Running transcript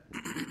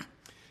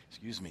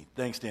Excuse me.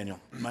 Thanks, Daniel.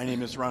 My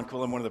name is Ron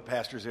Quill. I'm one of the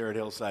pastors here at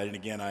Hillside, and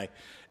again, I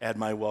add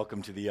my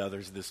welcome to the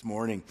others this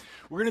morning.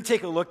 We're going to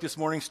take a look this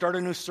morning, start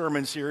a new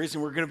sermon series,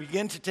 and we're going to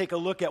begin to take a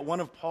look at one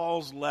of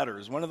Paul's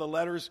letters, one of the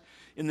letters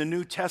in the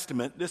New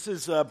Testament. This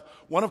is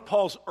one of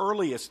Paul's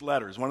earliest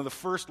letters, one of the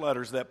first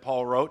letters that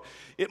Paul wrote.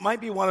 It might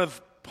be one of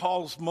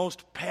Paul's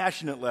most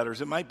passionate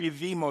letters. It might be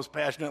the most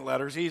passionate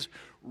letters. He's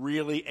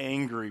really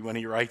angry when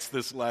he writes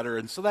this letter,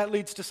 and so that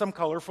leads to some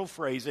colorful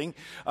phrasing.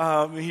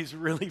 He's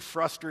really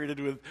frustrated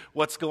with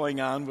what's going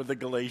on with the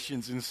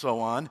Galatians and so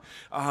on.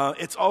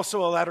 It's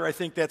also a letter, I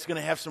think, that's going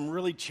to have some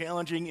really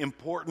challenging,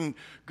 important,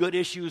 good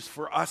issues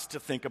for us to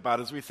think about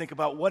as we think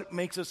about what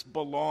makes us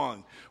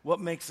belong, what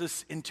makes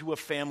us into a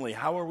family,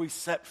 how are we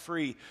set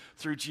free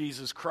through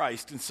Jesus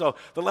Christ. And so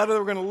the letter that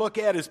we're going to look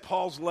at is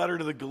Paul's letter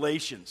to the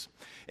Galatians.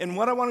 And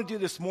what I want to do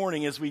this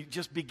morning as we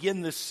just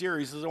begin this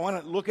series is I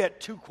want to look at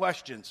two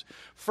questions.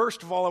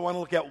 First of all, I want to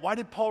look at, why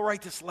did Paul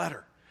write this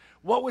letter?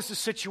 What was the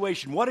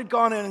situation? What had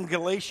gone on in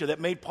Galatia that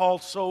made Paul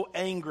so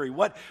angry?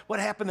 What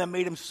happened that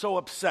made him so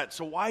upset?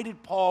 So why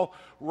did Paul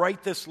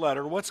write this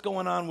letter? What's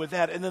going on with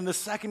that? And then the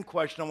second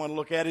question I want to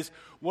look at is,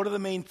 what are the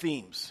main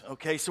themes?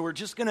 Okay, so we're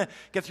just going to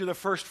get through the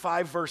first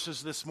 5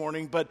 verses this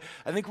morning, but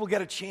I think we'll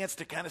get a chance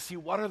to kind of see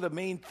what are the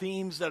main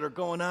themes that are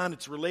going on.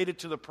 It's related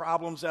to the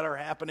problems that are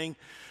happening.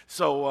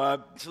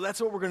 So that's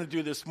what we're going to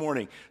do this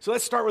morning. So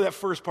let's start with that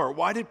first part.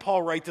 Why did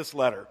Paul write this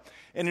letter?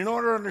 And in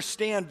order to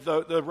understand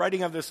the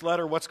writing of this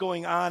letter, what's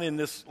going on in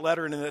this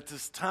letter and at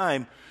this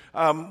time,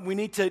 we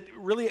need to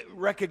really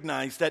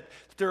recognize that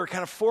there are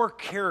kind of 4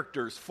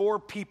 characters, 4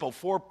 people,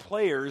 4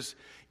 players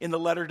in the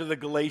letter to the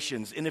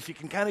Galatians. And if you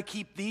can kind of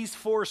keep these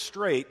 4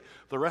 straight,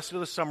 the rest of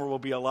the summer will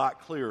be a lot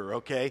clearer,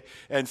 okay?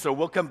 And so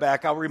we'll come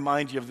back. I'll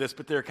remind you of this,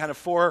 but there are kind of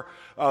 4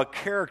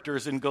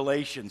 characters in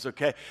Galatians,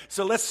 okay?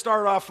 So let's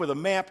start off with a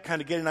map,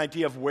 kind of get an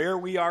idea of where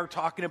we are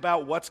talking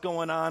about, what's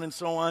going on, and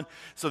so on.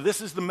 So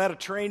this is the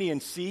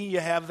Mediterranean Sea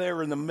you have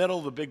there in the middle,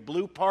 the big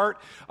blue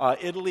part.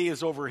 Italy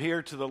is over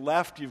here to the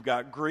left. You've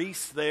got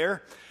Greece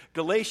there.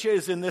 Galatia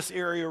is in this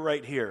area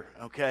right here,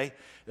 okay?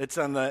 It's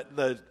on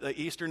the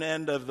eastern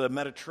end of the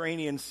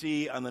Mediterranean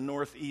Sea on the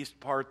northeast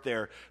part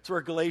there. That's where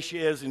Galatia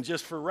is, and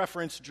just for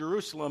reference,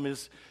 Jerusalem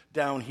is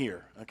down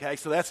here, okay?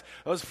 So that's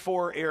those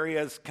 4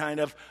 areas kind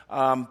of,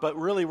 but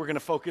really we're going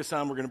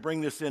to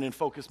bring this in and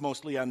focus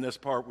mostly on this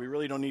part. We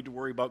really don't need to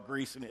worry about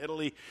Greece and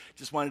Italy.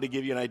 Just wanted to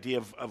give you an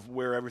idea of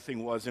where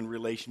everything was in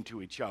relation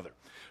to each other.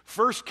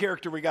 First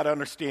character we got to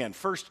understand,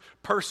 first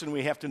person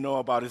we have to know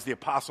about is the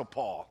Apostle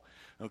Paul.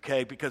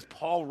 Okay, because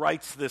Paul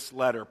writes this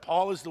letter.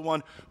 Paul is the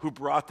one who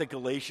brought the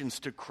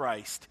Galatians to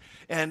Christ.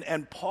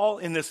 And Paul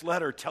in this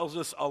letter tells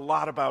us a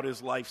lot about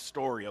his life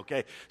story,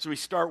 okay? So we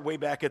start way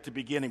back at the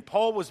beginning.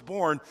 Paul was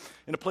born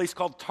in a place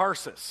called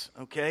Tarsus,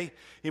 okay?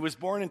 He was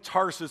born in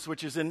Tarsus,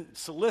 which is in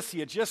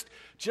Cilicia,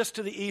 just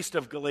to the east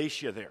of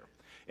Galatia there.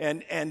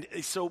 And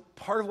so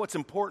part of what's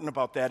important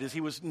about that is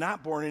he was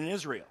not born in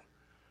Israel.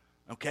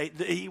 Okay,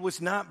 he was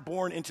not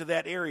born into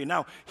that area.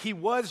 Now, he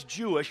was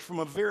Jewish from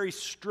a very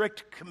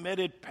strict,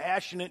 committed,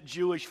 passionate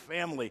Jewish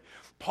family.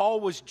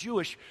 Paul was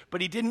Jewish, but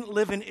he didn't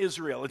live in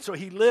Israel. And so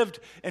he lived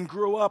and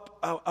grew up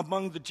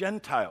among the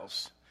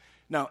Gentiles.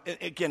 Now,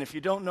 again, if you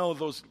don't know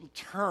those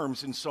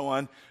terms and so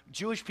on,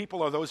 Jewish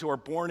people are those who are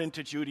born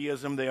into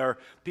Judaism. They are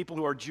people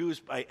who are Jews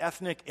by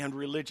ethnic and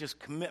religious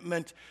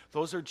commitment.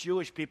 Those are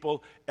Jewish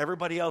people.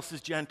 Everybody else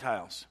is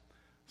Gentiles.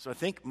 So I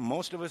think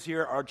most of us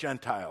here are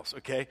Gentiles,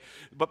 okay?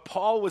 But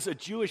Paul was a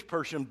Jewish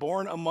person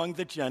born among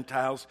the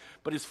Gentiles,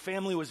 but his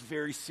family was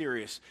very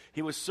serious.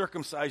 He was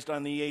circumcised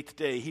on the 8th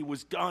day. He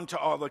was gone to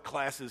all the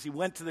classes. He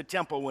went to the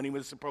temple when he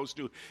was supposed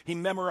to. He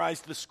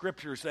memorized the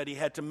scriptures that he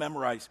had to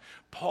memorize.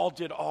 Paul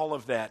did all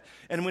of that.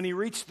 And when he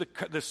reached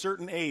the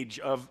certain age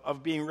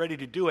of being ready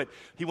to do it,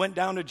 he went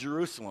down to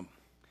Jerusalem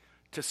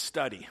to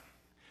study.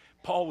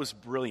 Paul was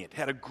brilliant,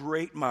 had a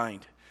great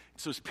mind.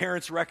 So his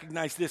parents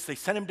recognized this. They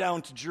sent him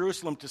down to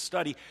Jerusalem to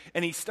study,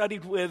 and he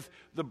studied with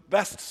the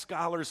best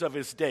scholars of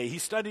his day. He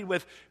studied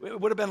with,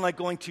 it would have been like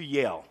going to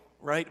Yale,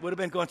 right? It would have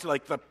been going to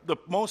like the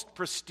most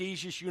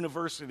prestigious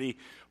university.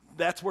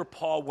 That's where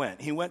Paul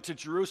went. He went to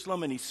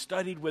Jerusalem, and he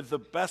studied with the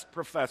best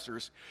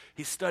professors.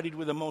 He studied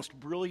with the most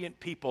brilliant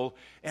people,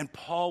 and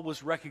Paul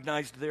was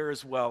recognized there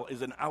as well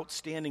as an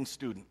outstanding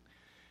student.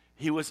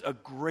 He was a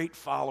great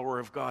follower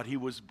of God. He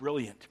was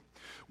brilliant.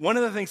 One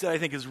of the things that I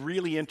think is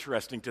really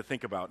interesting to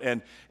think about,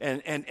 and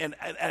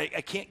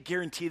I can't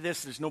guarantee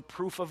this, there's no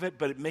proof of it,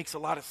 but it makes a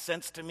lot of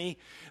sense to me,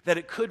 that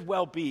it could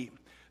well be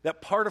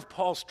that part of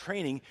Paul's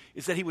training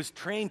is that he was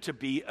trained to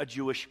be a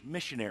Jewish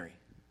missionary.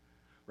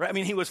 Right? I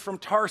mean, he was from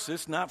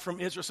Tarsus, not from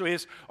Israel, so he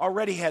has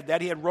already had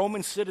that. He had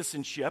Roman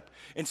citizenship,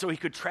 and so he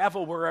could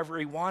travel wherever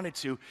he wanted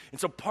to.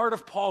 And so part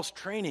of Paul's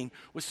training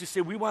was to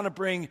say, we want to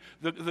bring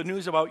the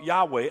news about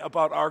Yahweh,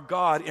 about our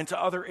God, into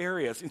other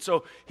areas. And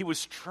so he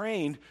was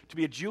trained to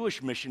be a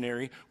Jewish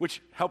missionary,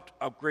 which helped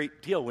a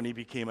great deal when he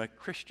became a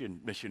Christian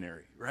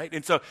missionary, right?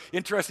 And so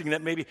interesting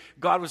that maybe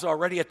God was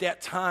already at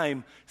that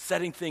time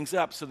setting things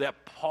up so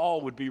that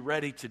Paul would be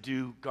ready to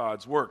do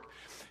God's work.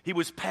 He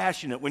was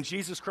passionate. When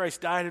Jesus Christ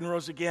died and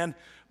rose again, again,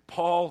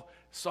 Paul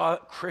saw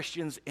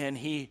Christians and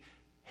he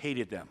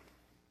hated them.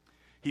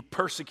 He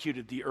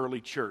persecuted the early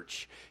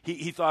church.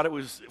 He thought it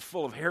was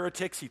full of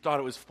heretics. He thought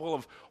it was full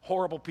of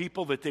horrible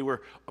people, that they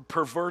were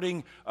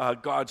perverting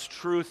God's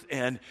truth.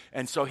 And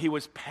so he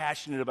was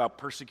passionate about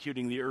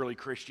persecuting the early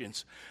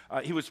Christians.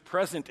 He was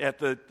present at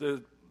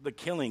the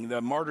killing,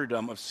 the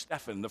martyrdom of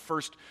Stephen, the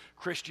first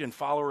Christian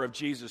follower of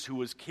Jesus who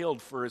was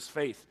killed for his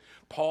faith.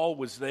 Paul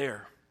was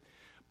there.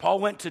 Paul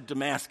went to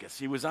Damascus.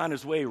 He was on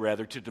his way,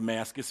 rather, to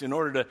Damascus in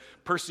order to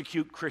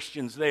persecute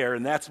Christians there.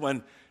 And that's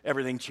when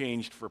everything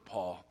changed for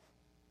Paul.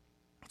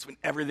 That's when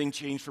everything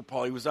changed for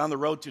Paul. He was on the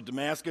road to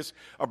Damascus.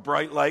 A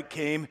bright light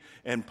came,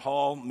 and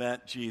Paul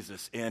met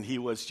Jesus. And he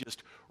was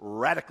just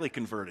radically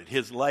converted.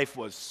 His life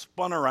was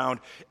spun around.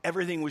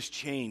 Everything was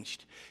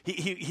changed.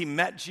 He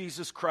met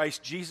Jesus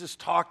Christ. Jesus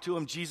talked to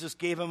him. Jesus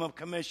gave him a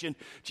commission.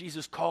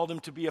 Jesus called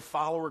him to be a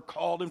follower,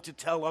 called him to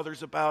tell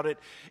others about it.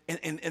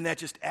 And that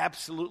just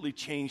absolutely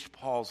changed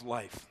Paul's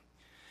life.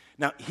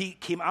 Now, he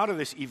came out of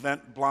this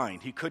event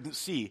blind. He couldn't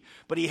see.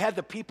 But he had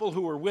the people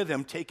who were with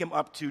him take him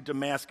up to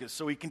Damascus.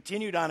 So he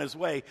continued on his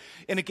way.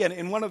 And again,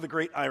 in one of the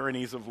great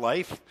ironies of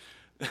life,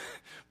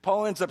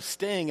 Paul ends up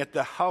staying at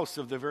the house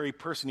of the very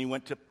person he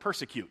went to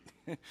persecute.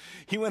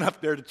 He went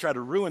up there to try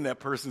to ruin that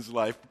person's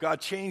life.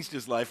 God changed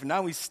his life, and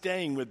now he's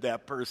staying with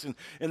that person.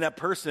 And that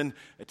person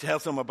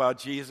tells him about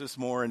Jesus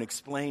more and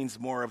explains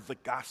more of the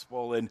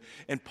gospel, and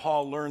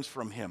Paul learns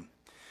from him.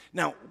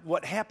 Now,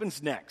 what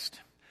happens next?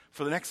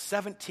 For the next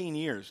 17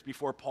 years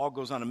before Paul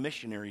goes on a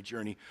missionary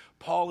journey,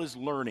 Paul is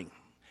learning.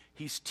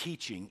 He's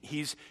teaching.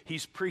 He's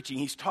preaching.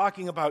 He's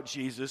talking about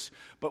Jesus,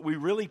 but we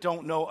really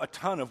don't know a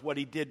ton of what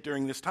he did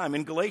during this time.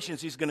 In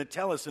Galatians, he's going to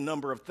tell us a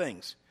number of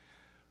things,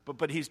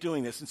 but he's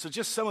doing this. And so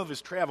just some of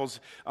his travels,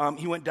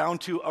 he went down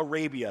to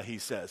Arabia, he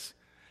says.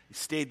 He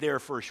stayed there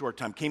for a short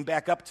time. Came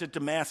back up to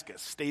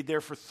Damascus, stayed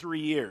there for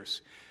 3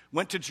 years.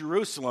 Went to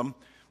Jerusalem,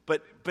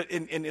 but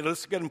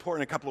let's get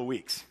important, a couple of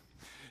weeks.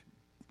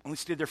 Only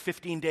stayed there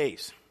 15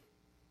 days.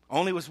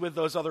 Only was with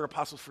those other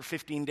apostles for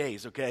 15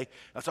 days, okay?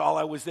 That's all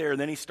I was there. And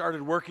then he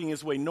started working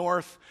his way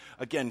north.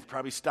 Again,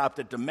 probably stopped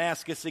at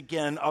Damascus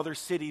again, other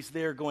cities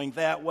there going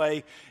that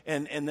way,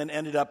 and then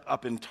ended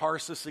up in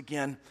Tarsus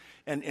again.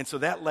 And so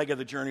that leg of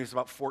the journey is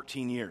about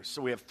 14 years.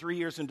 So we have 3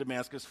 years in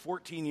Damascus,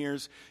 14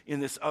 years in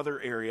this other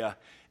area,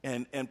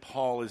 and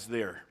Paul is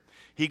there.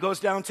 He goes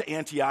down to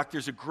Antioch.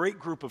 There's a great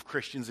group of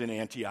Christians in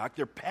Antioch.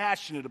 They're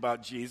passionate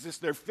about Jesus.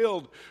 They're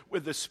filled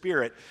with the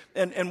Spirit.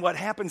 And what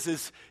happens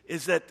is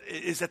that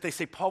they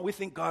say, Paul, we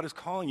think God is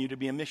calling you to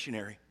be a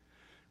missionary.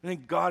 We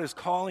think God is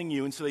calling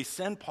you. And so they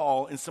send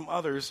Paul and some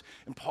others,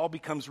 and Paul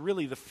becomes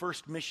really the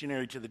first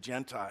missionary to the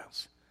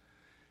Gentiles.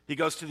 He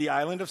goes to the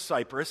island of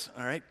Cyprus,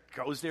 all right,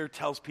 goes there,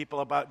 tells people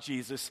about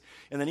Jesus,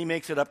 and then he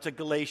makes it up to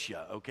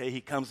Galatia, okay?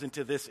 He comes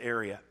into this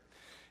area,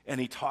 and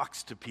he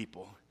talks to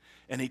people.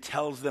 And he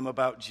tells them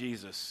about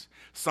Jesus.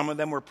 Some of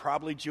them were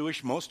probably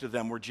Jewish. Most of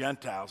them were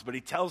Gentiles. But he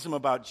tells them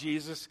about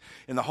Jesus,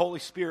 and the Holy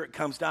Spirit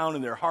comes down,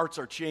 and their hearts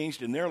are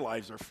changed, and their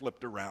lives are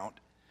flipped around.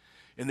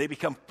 And they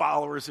become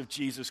followers of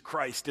Jesus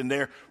Christ, and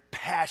they're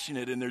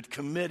passionate, and they're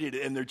committed,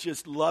 and they're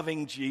just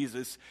loving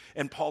Jesus.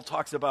 And Paul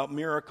talks about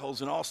miracles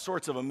and all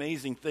sorts of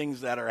amazing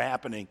things that are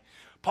happening.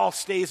 Paul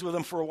stays with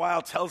them for a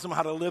while, tells them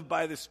how to live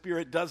by the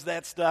Spirit, does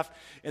that stuff,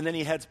 and then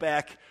he heads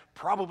back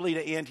probably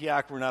to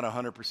Antioch. We're not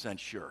 100%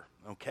 sure,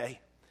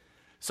 okay?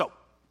 So,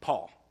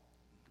 Paul,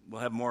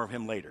 we'll have more of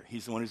him later.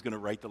 He's the one who's going to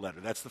write the letter.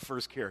 That's the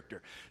first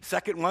character.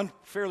 Second one,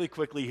 fairly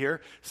quickly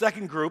here.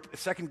 Second group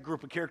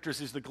of characters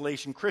is the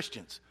Galatian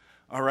Christians.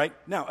 All right?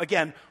 Now,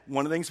 again,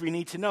 one of the things we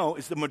need to know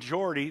is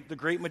the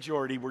great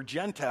majority, were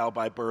Gentile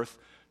by birth,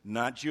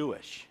 not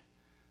Jewish.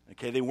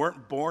 Okay, they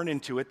weren't born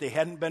into it. They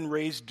hadn't been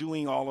raised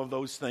doing all of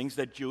those things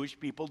that Jewish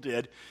people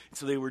did.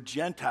 So they were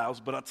Gentiles.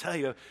 But I'll tell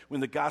you,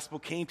 when the gospel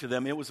came to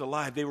them, it was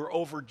alive. They were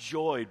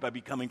overjoyed by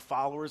becoming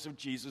followers of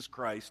Jesus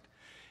Christ.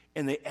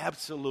 And they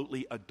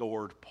absolutely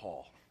adored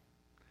Paul.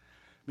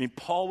 I mean,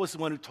 Paul was the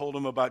one who told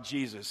them about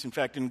Jesus. In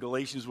fact, in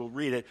Galatians, we'll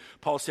read it.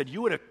 Paul said,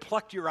 you would have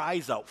plucked your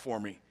eyes out for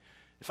me.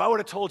 If I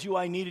would have told you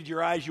I needed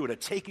your eyes, you would have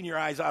taken your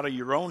eyes out of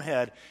your own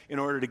head in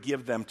order to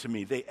give them to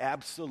me. They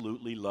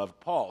absolutely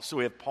loved Paul. So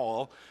we have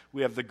Paul,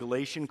 we have the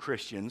Galatian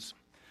Christians.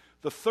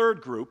 The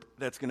third group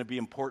that's going to be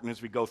important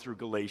as we go through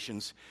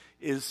Galatians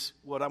is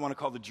what I want to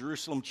call the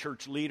Jerusalem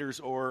church leaders,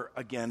 or,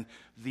 again,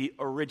 the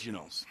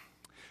originals.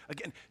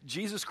 Again,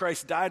 Jesus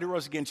Christ died and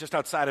rose again just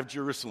outside of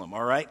Jerusalem,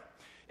 all right?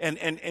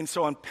 And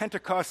so on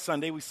Pentecost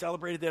Sunday, we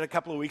celebrated that a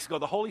couple of weeks ago.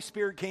 The Holy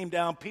Spirit came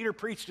down. Peter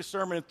preached a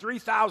sermon, and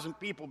 3,000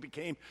 people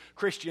became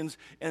Christians,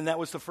 and that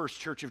was the first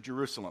church of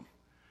Jerusalem.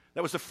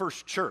 That was the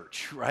first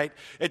church, right?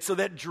 And so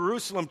that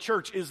Jerusalem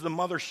church is the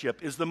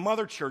mothership, is the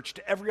mother church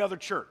to every other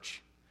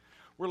church.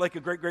 We're like a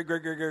great,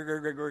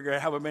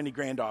 however many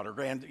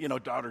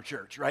daughter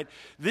church, right?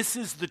 This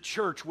is the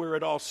church where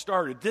it all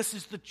started. This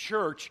is the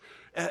church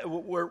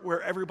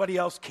where everybody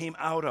else came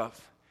out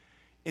of.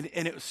 And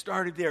it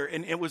started there,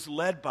 and it was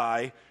led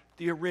by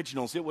the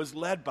originals. It was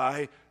led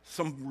by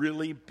some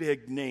really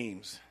big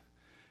names.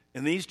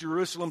 And these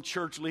Jerusalem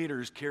church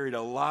leaders carried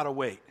a lot of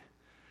weight.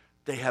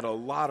 they had a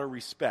lot of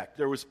respect.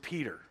 There was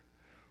Peter,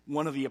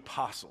 one of the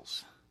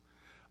apostles.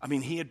 I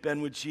mean, he had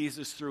been with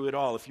Jesus through it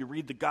all. If you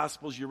read the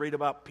Gospels, you read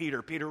about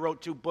Peter. Peter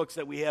wrote 2 books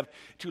that we have,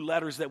 2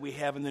 letters that we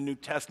have in the New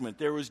Testament.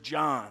 There was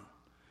John,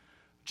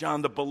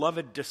 the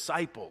beloved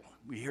disciple.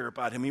 We hear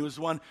about him. He was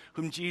the one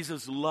whom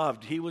Jesus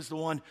loved. He was the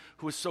one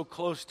who was so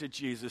close to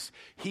Jesus.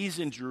 He's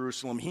in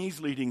Jerusalem. He's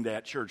leading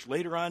that church.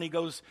 Later on, he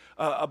goes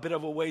a bit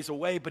of a ways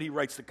away, but he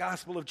writes the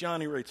Gospel of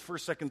John. He writes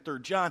 1st, 2nd,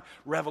 3rd John,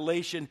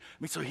 Revelation. I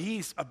mean, so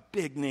he's a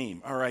big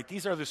name, all right?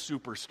 These are the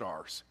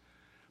superstars.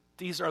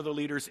 These are the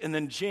leaders. And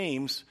then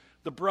James,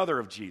 the brother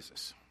of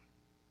Jesus.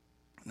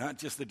 Not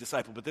just the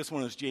disciple, but this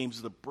one is James,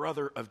 the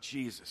brother of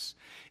Jesus.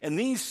 And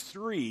these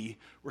 3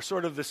 were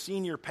sort of the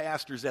senior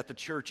pastors at the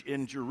church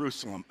in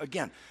Jerusalem.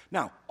 Again,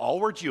 now, all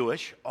were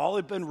Jewish. All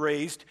had been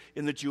raised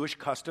in the Jewish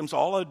customs.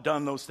 All had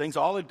done those things.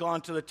 All had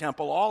gone to the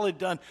temple. All had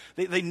done,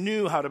 they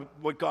knew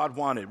what God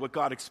wanted, what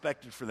God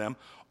expected for them.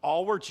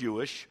 All were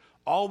Jewish.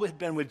 All had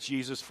been with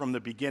Jesus from the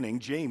beginning.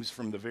 James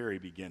from the very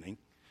beginning.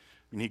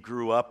 When he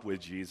grew up with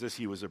Jesus,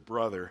 he was a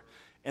brother.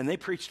 And they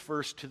preached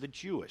first to the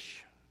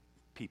Jewish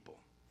people.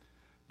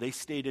 They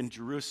stayed in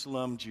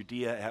Jerusalem,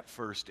 Judea at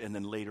first, and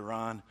then later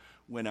on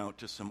went out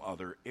to some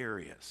other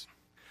areas.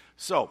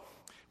 So,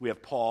 we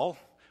have Paul,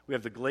 we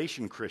have the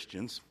Galatian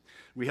Christians,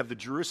 we have the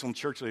Jerusalem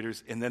church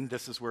leaders, and then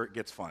this is where it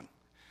gets fun.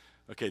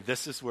 Okay,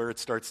 this is where it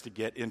starts to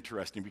get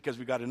interesting, because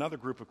we got another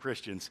group of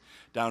Christians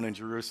down in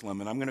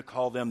Jerusalem, and I'm going to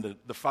call them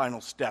the final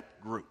step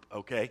group,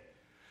 okay?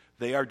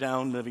 They are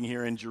down living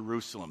here in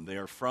Jerusalem. They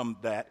are from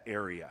that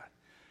area.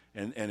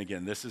 And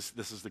again, this is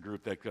the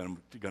group that's going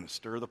to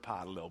stir the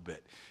pot a little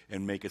bit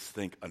and make us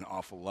think an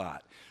awful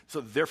lot. So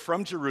they're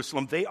from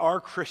Jerusalem. They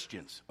are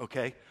Christians,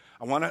 okay?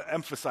 I want to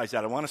emphasize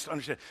that. I want us to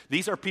understand.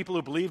 These are people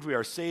who believe we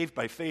are saved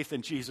by faith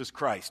in Jesus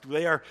Christ.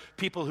 They are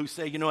people who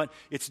say, you know what,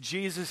 it's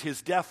Jesus,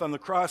 his death on the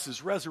cross,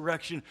 his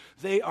resurrection.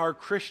 They are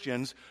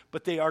Christians,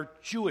 but they are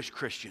Jewish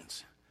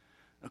Christians,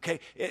 okay?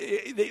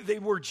 They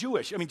were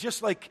Jewish. I mean,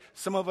 just like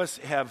some of us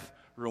have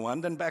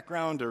Rwandan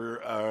background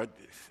or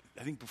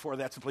I think before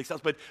that someplace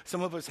else, but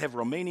some of us have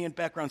Romanian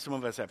background, some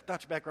of us have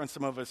Dutch background,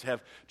 some of us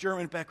have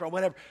German background,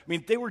 whatever. I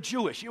mean, they were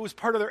Jewish. It was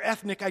part of their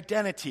ethnic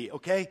identity,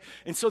 okay?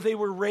 And so they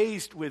were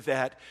raised with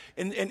that.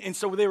 And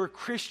so they were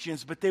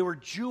Christians, but they were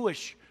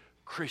Jewish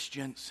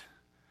Christians.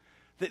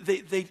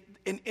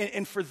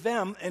 And for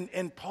them,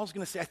 and Paul's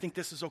going to say, I think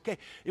this is okay,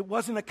 it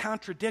wasn't a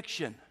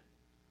contradiction.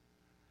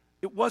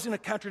 It wasn't a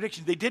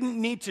contradiction. They didn't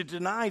need to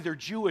deny their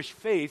Jewish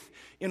faith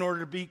in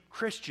order to be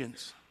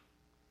Christians.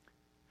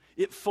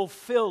 It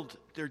fulfilled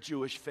their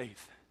Jewish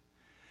faith.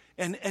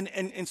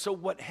 And so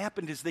what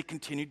happened is they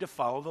continued to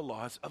follow the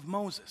laws of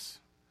Moses.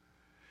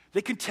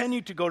 They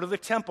continued to go to the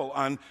temple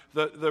on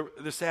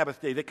the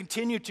Sabbath day. They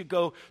continued to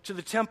go to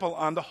the temple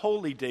on the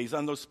holy days,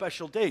 on those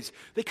special days.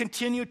 They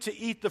continued to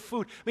eat the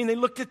food. I mean, they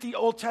looked at the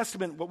Old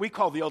Testament, what we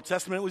call the Old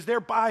Testament. It was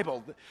their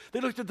Bible.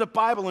 They looked at the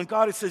Bible, and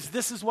God says,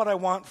 this is what I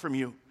want from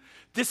you.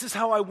 This is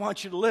how I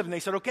want you to live. And they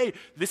said, okay,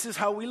 this is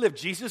how we live.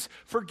 Jesus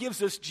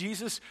forgives us.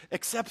 Jesus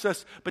accepts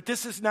us. But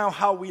this is now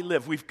how we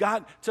live. We've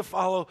got to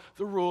follow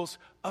the rules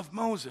of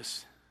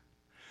Moses.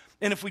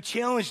 And if we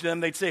challenge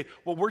them, they'd say,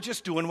 well, we're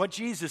just doing what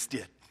Jesus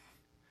did.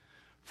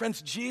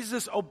 Friends,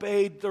 Jesus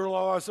obeyed the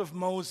laws of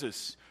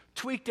Moses.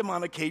 Tweaked them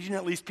on occasion,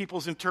 at least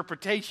people's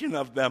interpretation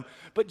of them.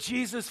 But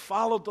Jesus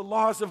followed the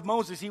laws of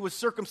Moses. He was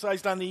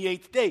circumcised on the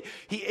 8th day.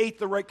 He ate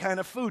the right kind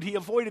of food. He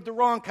avoided the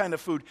wrong kind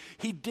of food.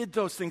 He did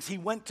those things. He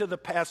went to the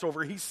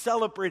Passover. He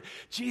celebrated.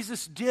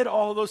 Jesus did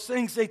all those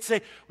things. They'd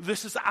say,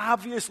 this is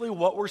obviously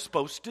what we're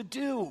supposed to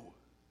do.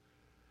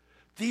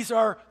 These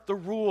are the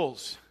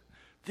rules.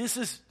 This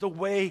is the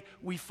way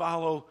we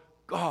follow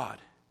God.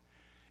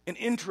 And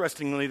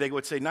interestingly, they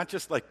would say, not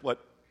just like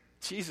what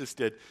Jesus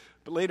did,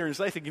 but later in his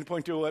life, he can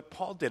point to what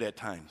Paul did at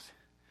times.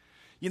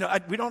 You know, I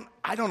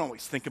don't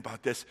always think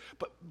about this,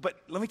 but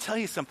let me tell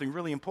you something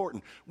really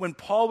important. When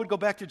Paul would go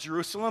back to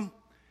Jerusalem,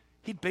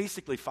 he'd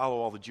basically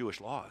follow all the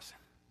Jewish laws.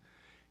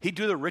 He'd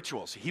do the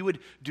rituals. He would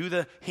do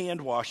the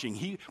hand washing.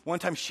 He one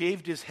time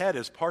shaved his head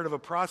as part of a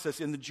process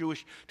to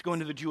go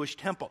into the Jewish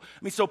temple.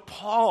 I mean, so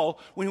Paul,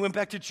 when he went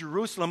back to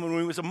Jerusalem, when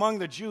he was among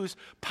the Jews,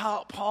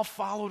 Paul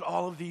followed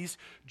all of these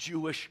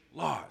Jewish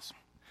laws.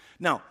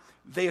 Now,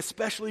 they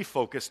especially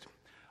focused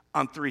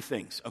on 3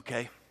 things,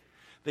 okay?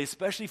 They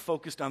especially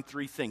focused on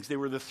 3 things. They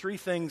were the 3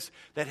 things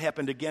that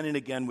happened again and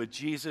again with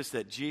Jesus,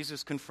 that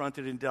Jesus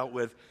confronted and dealt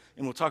with,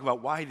 and we'll talk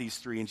about why these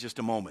 3 in just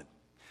a moment.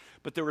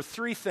 But there were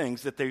 3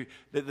 things that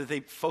they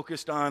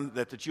focused on,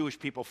 that the Jewish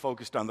people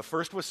focused on. The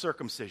first was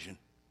circumcision.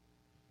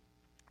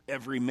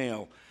 Every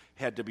male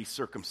had to be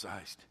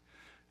circumcised.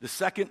 The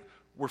second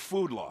were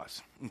food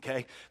laws,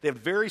 okay? They're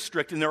very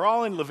strict, and they're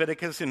all in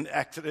Leviticus and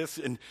Exodus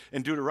and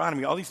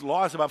Deuteronomy. All these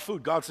laws about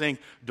food. God's saying,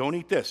 don't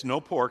eat this.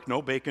 No pork,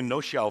 no bacon, no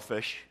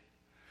shellfish.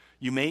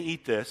 You may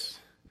eat this.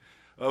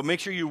 Make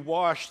sure you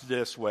wash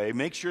this way.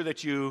 Make sure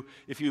that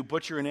if you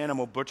butcher an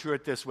animal, butcher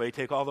it this way.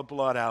 Take all the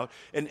blood out.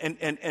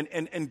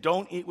 And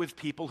don't eat with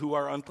people who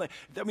are unclean.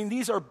 I mean,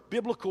 these are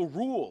biblical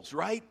rules,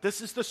 right? This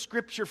is the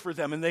scripture for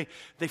them, and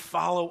they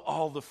follow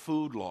all the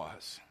food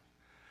laws.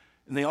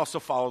 And they also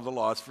followed the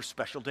laws for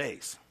special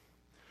days.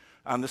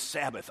 On the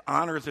Sabbath,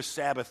 honor the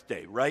Sabbath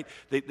day, right?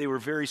 They were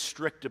very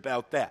strict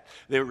about that.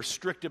 They were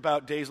strict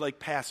about days like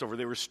Passover.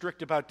 They were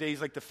strict about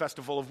days like the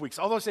Festival of Weeks.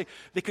 All those things,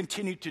 they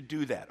continued to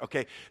do that,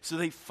 okay? So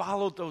they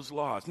followed those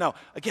laws. Now,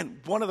 again,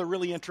 one of the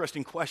really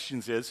interesting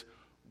questions is,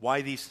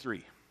 why these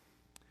three?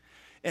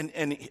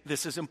 And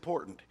this is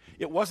important.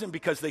 It wasn't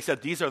because they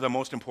said these are the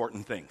most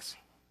important things.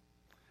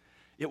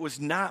 It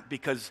was not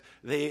because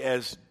they,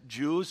 as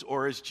Jews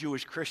or as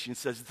Jewish Christians,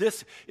 says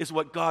this is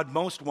what God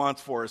most wants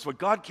for us. What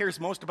God cares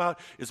most about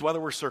is whether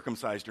we're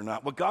circumcised or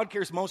not. What God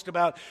cares most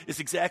about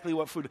is exactly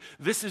what food.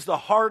 This is the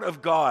heart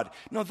of God.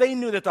 No, they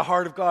knew that the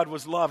heart of God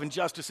was love and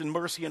justice and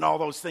mercy and all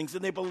those things,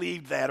 and they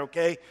believed that,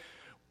 okay?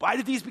 Why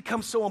did these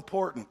become so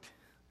important?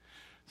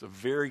 It's a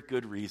very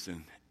good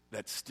reason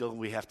that still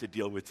we have to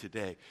deal with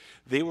today.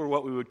 They were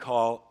what we would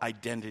call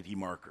identity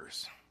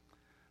markers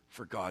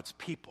for God's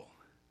people.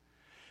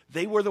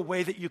 They were the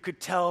way that you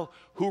could tell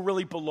who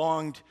really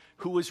belonged,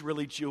 who was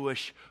really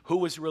Jewish, who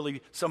was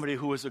really somebody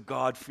who was a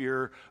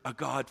God-fearer, a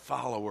God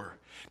follower.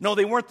 No,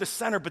 they weren't the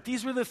center, but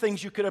these were the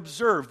things you could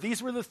observe.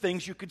 These were the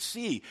things you could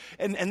see.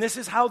 And this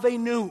is how they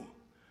knew.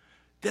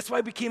 That's why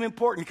it became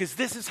important, because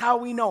this is how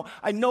we know.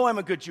 I know I'm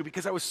a good Jew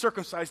because I was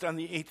circumcised on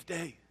the 8th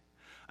day.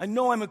 I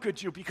know I'm a good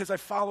Jew because I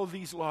follow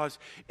these laws.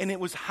 And it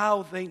was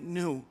how they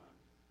knew.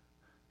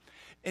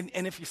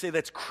 And if you say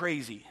that's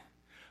crazy,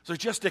 so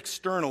just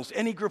externals,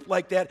 any group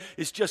like that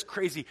is just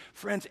crazy.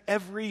 Friends,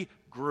 every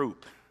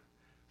group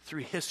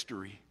through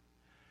history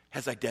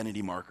has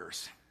identity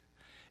markers.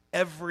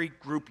 Every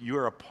group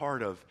you're a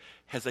part of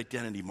has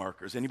identity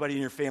markers. Anybody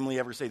in your family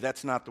ever say,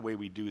 that's not the way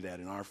we do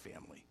that in our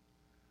family?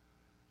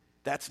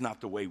 That's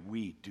not the way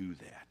we do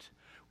that.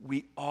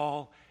 We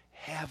all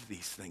have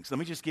these things. Let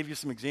me just give you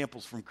some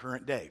examples from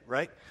current day,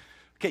 right?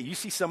 Okay, you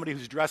see somebody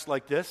who's dressed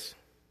like this.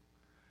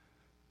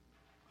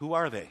 Who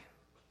are they?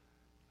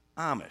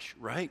 Amish,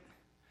 right?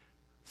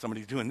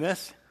 Somebody's doing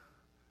this.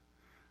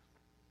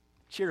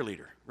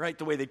 Cheerleader, right?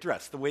 The way they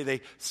dress, the way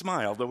they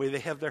smile, the way they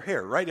have their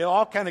hair, right? It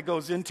all kind of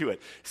goes into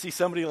it. See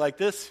somebody like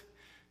this?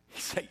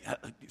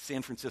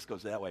 San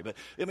Francisco's that way, but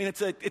I mean,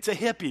 it's a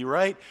hippie,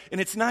 right?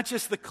 And it's not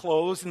just the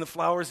clothes and the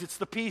flowers, it's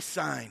the peace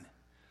sign,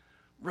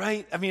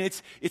 right? I mean,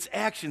 it's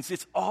actions,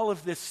 it's all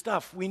of this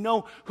stuff. We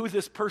know who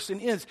this person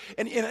is.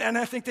 And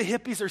I think the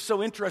hippies are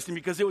so interesting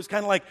because it was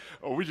kind of like,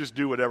 oh, we just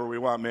do whatever we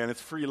want, man.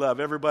 It's free love.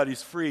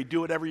 Everybody's free.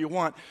 Do whatever you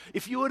want.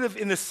 If you would have,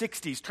 in the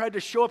 60s, tried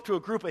to show up to a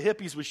group of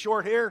hippies with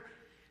short hair,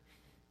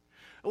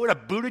 I would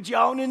have booted you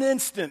out in an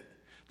instant.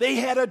 They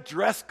had a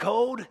dress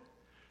code.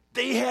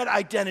 They had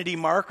identity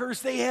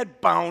markers. They had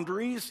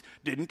boundaries.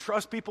 Didn't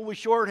trust people with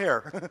short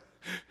hair.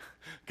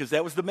 Because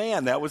that was the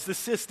man. That was the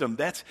system.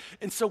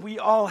 And so we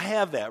all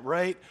have that,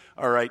 right?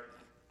 All right.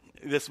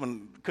 This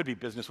one could be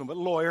business one, but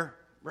lawyer,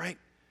 right?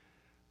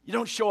 You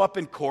don't show up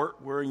in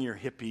court wearing your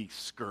hippie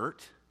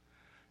skirt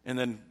and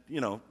then,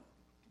 your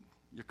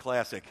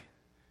classic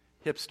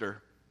hipster,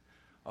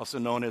 also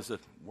known as a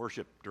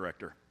worship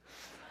director.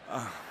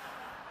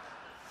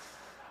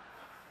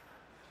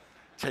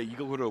 Tell you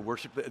go to a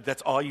worship,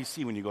 that's all you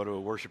see when you go to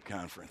a worship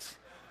conference.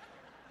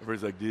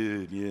 Everybody's like,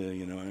 dude,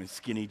 yeah,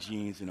 skinny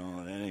jeans and all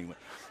that. Anyway,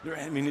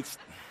 I mean,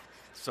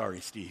 sorry,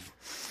 Steve.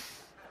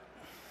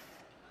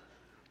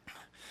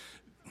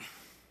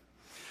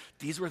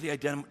 These were the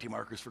identity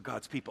markers for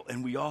God's people,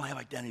 and we all have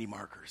identity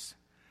markers.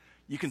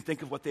 You can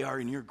think of what they are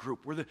in your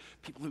group. We're the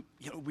people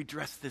who, we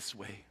dress this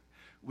way.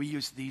 We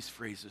use these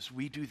phrases.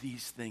 We do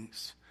these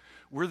things.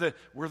 We're the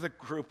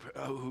group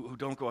who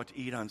don't go out to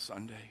eat on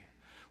Sunday.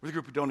 We're the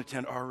group who don't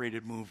attend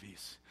R-rated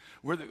movies.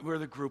 We're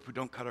the group who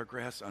don't cut our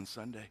grass on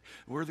Sunday.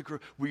 We're the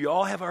group. We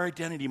all have our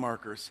identity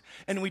markers,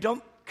 and we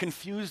don't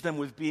confuse them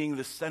with being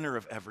the center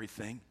of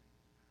everything.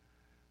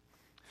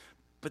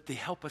 But they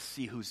help us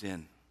see who's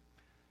in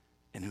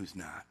and who's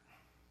not.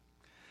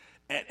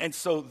 And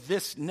so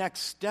this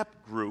next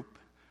step group,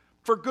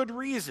 for good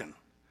reason.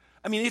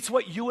 I mean, it's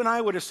what you and I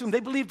would assume.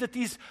 They believed that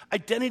these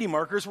identity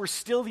markers were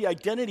still the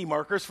identity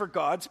markers for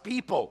God's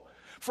people.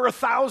 For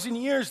 1,000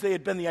 years, they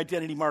had been the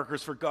identity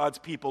markers for God's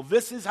people.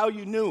 This is how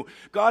you knew.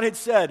 God had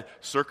said,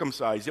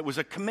 circumcise. It was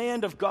a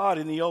command of God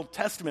in the Old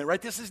Testament,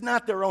 right? This is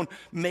not their own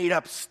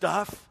made-up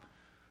stuff.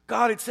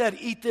 God had said,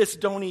 eat this,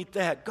 don't eat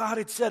that. God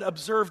had said,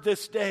 observe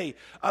this day.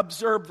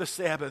 Observe the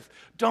Sabbath.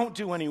 Don't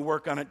do any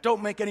work on it.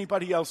 Don't make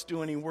anybody else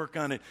do any work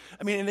on it.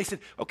 I mean, and they said,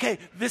 okay,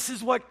 this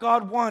is what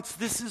God wants.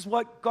 This is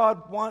what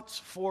God wants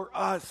for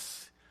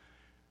us.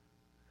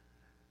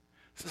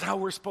 This is how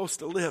we're supposed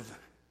to live.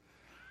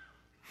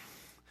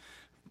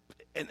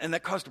 And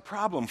that caused a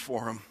problem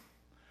for him.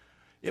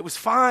 It was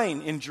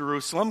fine in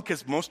Jerusalem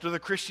because most of the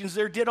Christians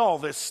there did all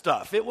this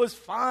stuff. It was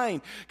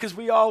fine because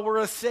we all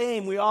were the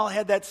same. We all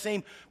had that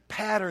same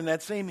pattern,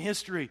 that same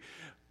history.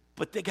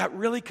 But they got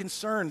really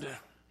concerned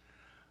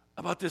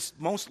about this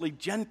mostly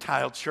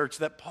Gentile church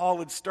that Paul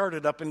had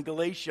started up in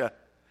Galatia.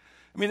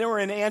 I mean, they were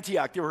in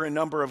Antioch. There were a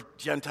number of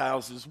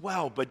Gentiles as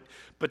well, but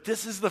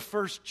this is the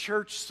first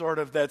church sort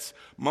of that's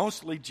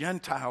mostly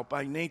Gentile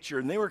by nature,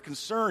 and they were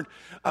concerned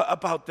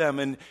about them.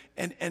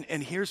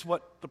 And here's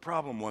what the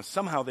problem was.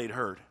 Somehow they had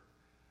heard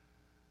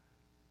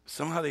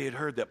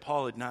that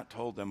Paul had not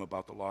told them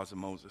about the laws of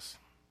Moses.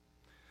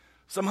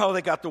 Somehow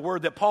they got the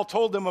word that Paul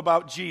told them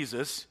about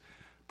Jesus.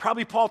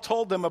 Probably Paul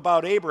told them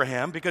about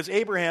Abraham, because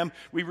Abraham,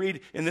 we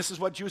read, and this is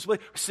what Jews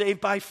believe, saved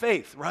by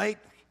faith, right?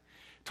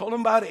 Told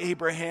him about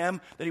Abraham,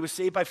 that he was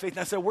saved by faith.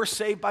 And I said, we're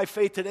saved by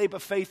faith today,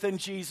 but faith in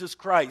Jesus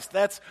Christ.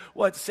 That's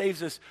what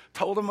saves us.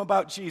 Told him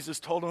about Jesus,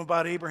 told him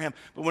about Abraham.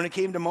 But when it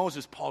came to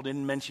Moses, Paul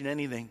didn't mention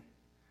anything.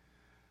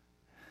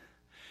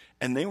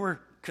 And they were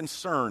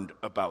concerned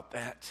about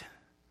that.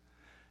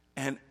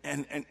 And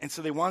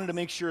so they wanted to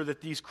make sure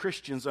that these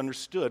Christians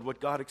understood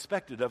what God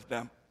expected of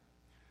them.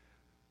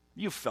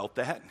 You felt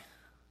that.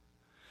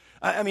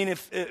 I mean,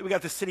 if we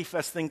got the City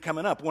Fest thing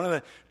coming up, one of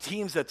the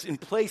teams that's in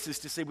place is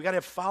to say we got to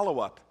have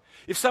follow-up.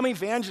 If some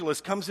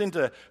evangelist comes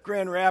into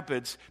Grand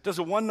Rapids, does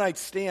a one-night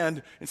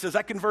stand, and says,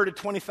 I converted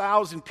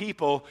 20,000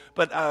 people,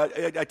 but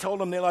I told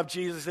them they love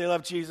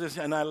Jesus,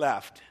 and I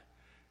left.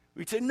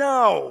 We'd say,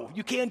 no,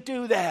 you can't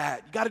do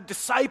that. You got to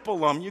disciple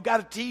them. You got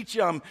to teach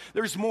them.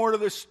 There's more to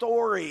the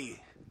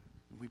story.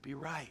 We'd be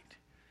right.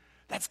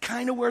 That's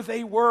kind of where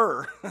they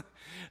were.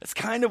 That's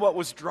kind of what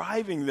was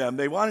driving them.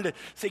 They wanted to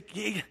say,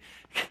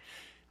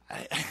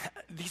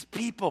 these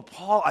people,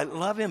 Paul, I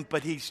love him,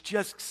 but he's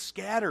just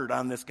scattered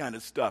on this kind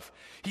of stuff.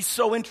 He's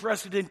so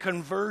interested in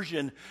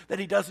conversion that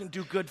he doesn't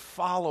do good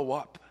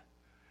follow-up.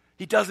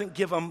 He doesn't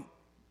give them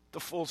the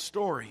full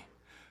story.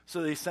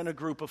 So they sent a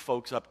group of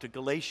folks up to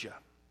Galatia.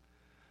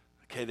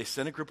 Okay, they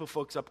sent a group of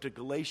folks up to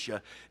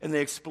Galatia, and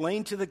they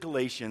explained to the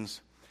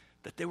Galatians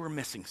that they were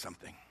missing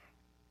something.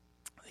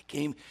 They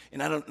came,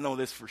 and I don't know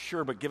this for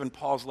sure, but given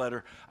Paul's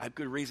letter, I have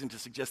good reason to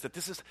suggest that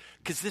this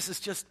is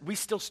just, we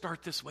still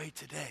start this way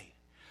today.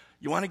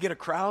 You want to get a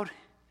crowd?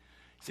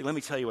 See, let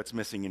me tell you what's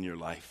missing in your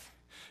life.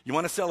 You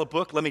want to sell a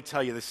book? Let me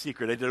tell you the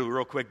secret. I did a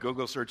real quick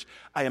Google search.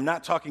 I am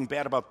not talking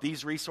bad about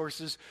these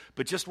resources,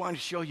 but just wanted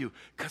to show you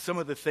some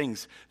of the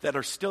things that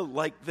are still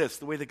like this,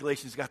 the way the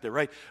Galatians got there,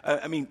 right?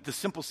 I mean, the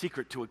simple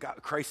secret to a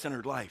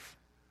Christ-centered life.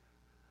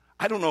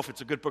 I don't know if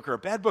it's a good book or a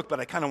bad book, but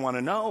I kind of want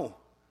to know.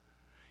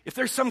 If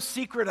there's some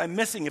secret I'm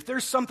missing, if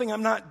there's something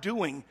I'm not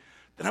doing,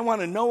 then I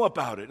want to know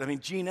about it. I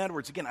mean, Gene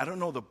Edwards, again, I don't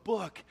know the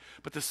book,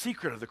 but the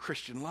secret of the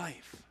Christian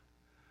life.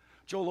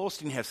 Joel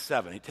Osteen has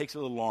 7. It takes a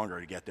little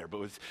longer to get there,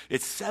 but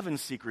it's 7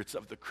 secrets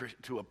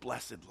to a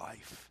blessed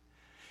life.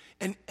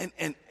 And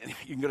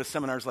you can go to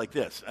seminars like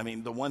this. I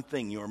mean, the one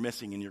thing you're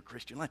missing in your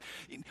Christian life.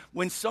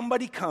 When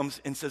somebody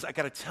comes and says, I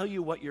got to tell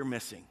you what you're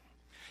missing.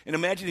 And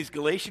imagine these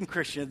Galatian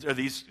Christians, or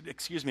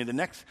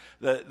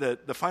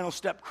the final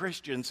step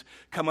Christians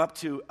come up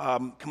to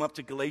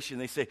Galatia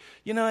and they say,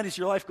 you know what, is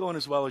your life going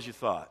as well as you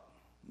thought?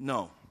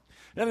 No.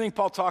 Everything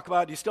Paul talked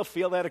about, do you still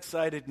feel that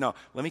excited? No.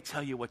 Let me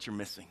tell you what you're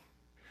missing.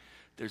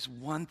 There's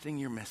one thing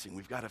you're missing.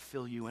 We've got to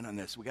fill you in on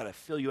this. We've got to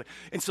fill you in.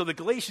 And so the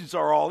Galatians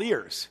are all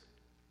ears.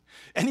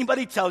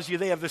 Anybody tells you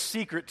they have the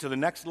secret to the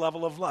next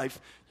level of life,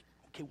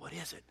 okay, what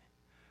is it?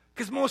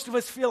 Because most of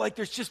us feel like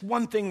there's just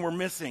one thing we're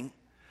missing.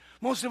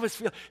 Most of us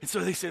feel, and so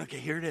they say, okay,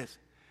 here it is.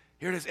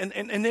 Here it is.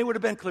 And they would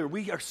have been clear.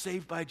 We are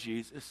saved by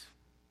Jesus.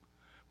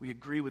 We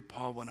agree with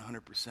Paul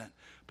 100%.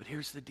 But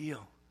here's the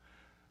deal.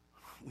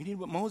 We need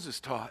what Moses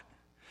taught.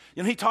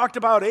 You know, he talked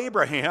about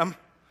Abraham,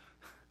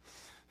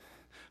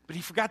 but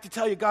he forgot to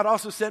tell you God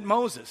also sent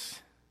Moses.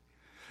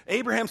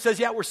 Abraham says,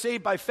 yeah, we're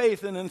saved by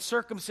faith and in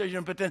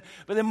circumcision, but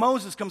then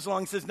Moses comes along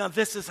and says, now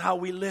this is how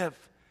we live.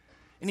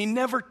 And he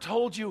never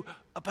told you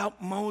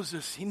about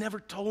Moses. He never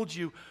told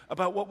you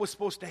about what was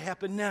supposed to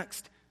happen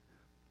next.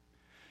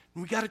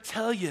 And we got to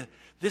tell you,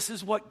 this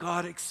is what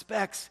God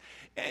expects.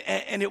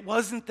 And it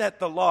wasn't that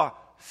the law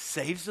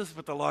saves us,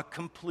 but the law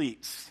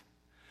completes.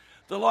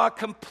 The law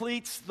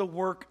completes the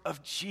work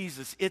of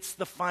Jesus. It's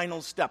the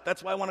final step.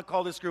 That's why I want to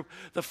call this group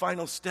the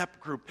final step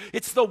group.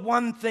 It's the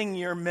one thing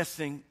you're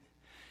missing.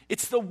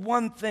 It's the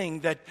one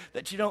thing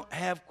that you don't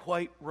have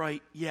quite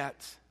right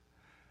yet.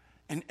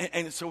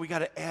 And so we got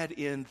to add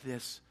in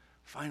this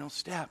final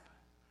step.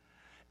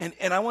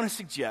 And I want to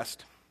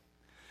suggest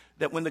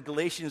that when the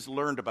Galatians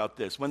learned about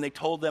this, when they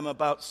told them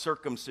about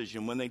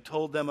circumcision, when they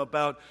told them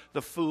about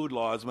the food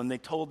laws, when they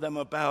told them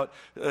about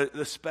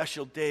the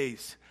special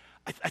days,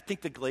 I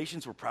think the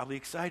Galatians were probably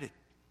excited.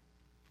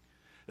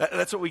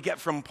 That's what we get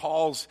from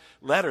Paul's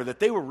letter, that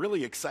they were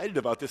really excited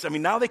about this. I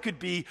mean, now they could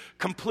be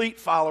complete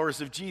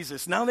followers of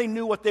Jesus. Now they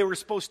knew what they were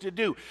supposed to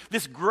do.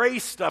 This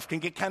grace stuff can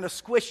get kind of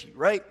squishy,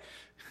 right?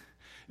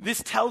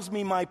 This tells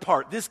me my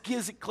part. This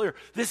gives it clear.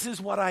 This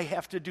is what I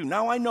have to do.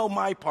 Now I know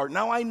my part.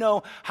 Now I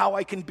know how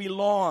I can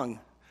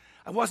belong.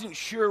 I wasn't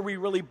sure we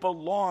really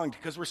belonged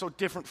because we're so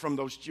different from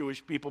those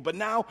Jewish people. But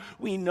now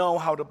we know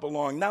how to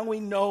belong. Now we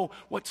know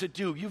what to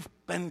do. You've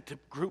been to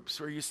groups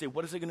where you say,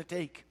 what is it going to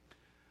take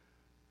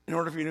in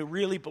order for you to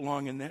really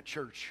belong in that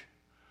church?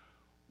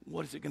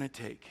 What is it going to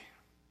take?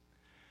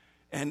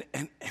 And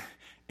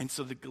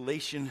so the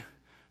Galatian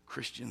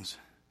Christians,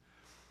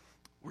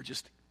 we're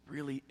just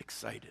really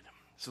excited.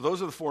 So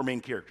those are the four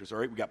main characters, all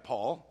right? We've got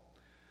Paul,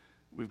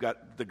 we've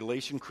got the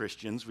Galatian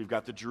Christians, we've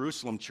got the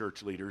Jerusalem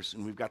church leaders,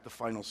 and we've got the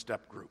final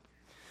step group.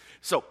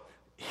 So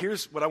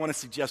here's what I want to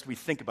suggest we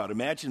think about.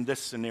 Imagine this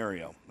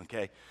scenario,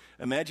 okay?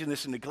 Imagine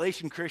this in the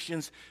Galatian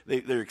Christians.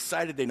 They're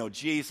excited. They know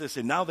Jesus,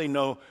 and now they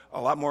know a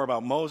lot more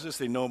about Moses.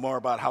 They know more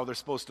about how they're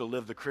supposed to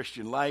live the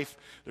Christian life.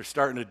 They're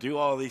starting to do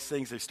all these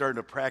things. They're starting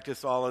to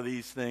practice all of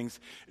these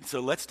things. And so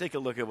let's take a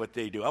look at what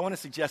they do. I want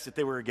to suggest that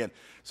they were, again,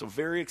 so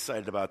very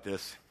excited about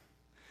this,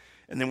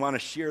 and they want to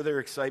share their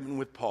excitement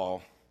with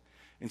Paul.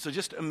 And so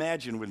just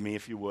imagine with me,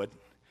 if you would,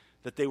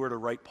 that they were to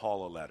write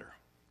Paul a letter.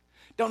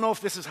 Don't know if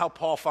this is how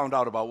Paul found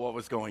out about what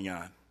was going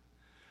on.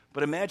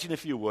 But imagine,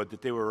 if you would,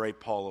 that they would write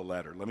Paul a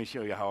letter. Let me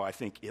show you how I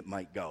think it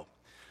might go.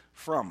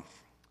 From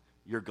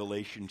your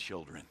Galatian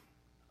children.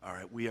 All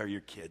right, we are your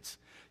kids.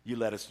 You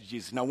led us to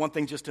Jesus. Now, one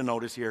thing just to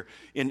notice here,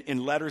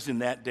 in letters in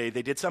that day,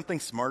 they did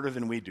something smarter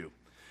than we do.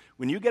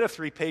 When you get a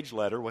 3-page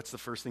letter, what's the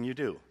first thing you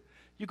do?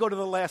 You go to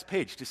the last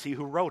page to see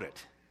who wrote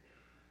it.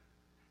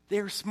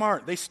 They're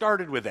smart. They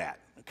started with that.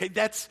 Okay,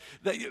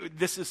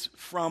 this is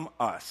from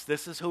us.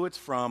 This is who it's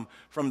from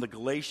the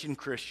Galatian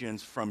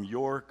Christians, from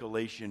your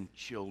Galatian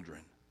children.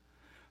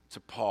 To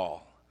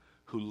Paul,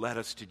 who led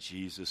us to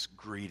Jesus,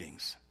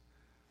 greetings.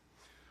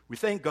 We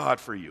thank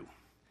God for you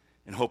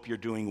and hope you're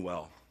doing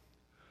well.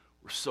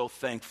 We're so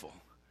thankful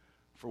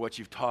for what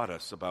you've taught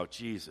us about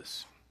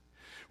Jesus.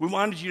 We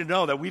wanted you to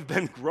know that we've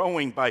been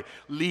growing by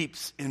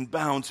leaps and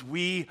bounds.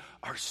 We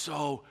are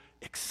so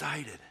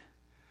excited.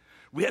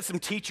 We had some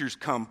teachers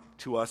come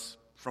to us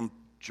from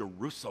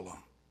Jerusalem.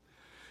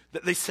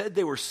 They said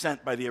they were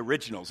sent by the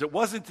originals. It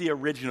wasn't the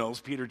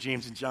originals, Peter,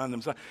 James, and John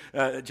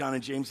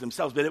and James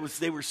themselves, but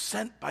they were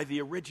sent by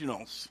the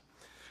originals.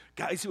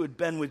 Guys who had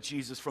been with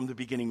Jesus from the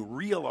beginning,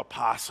 real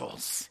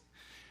apostles.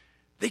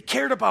 They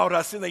cared about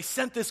us, and they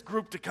sent this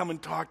group to come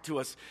and talk to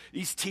us.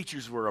 These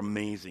teachers were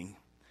amazing.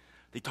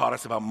 They taught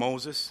us about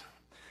Moses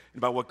and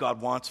about what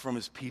God wants from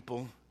his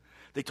people.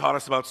 They taught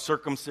us about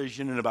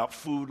circumcision and about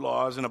food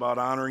laws and about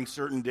honoring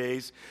certain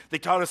days. They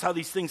taught us how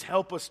these things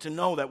help us to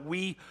know that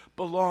we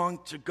belong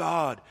to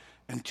God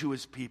and to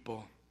his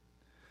people.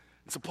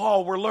 And so,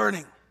 Paul, we're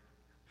learning.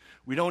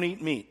 We don't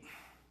eat meat.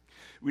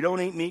 We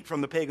don't eat meat from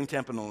the pagan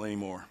temple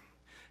anymore.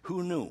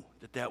 Who knew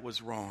that that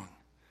was wrong?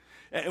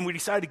 And we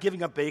decided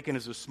giving up bacon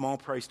is a small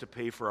price to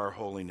pay for our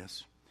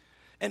holiness.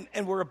 And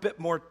we're a bit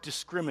more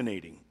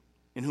discriminating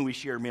in who we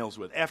share meals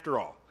with. After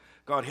all,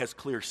 God has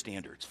clear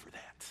standards for that.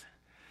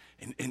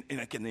 And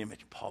I can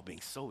imagine Paul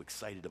being so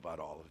excited about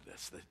all of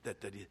this.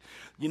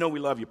 We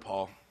love you,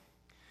 Paul.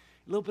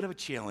 A little bit of a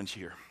challenge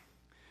here.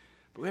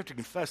 But we have to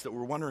confess that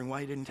we're wondering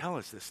why he didn't tell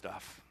us this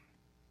stuff.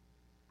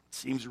 It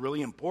seems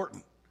really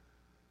important.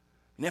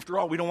 And after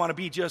all, we don't want to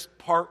be just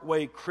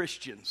part-way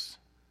Christians.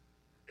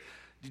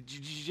 Did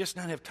you just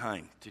not have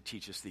time to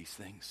teach us these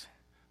things?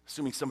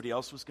 Assuming somebody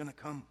else was going to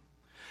come?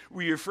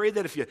 Were you afraid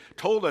that if you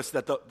told us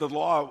that the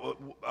law,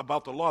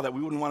 about the law, that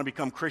we wouldn't want to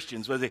become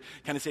Christians? Was they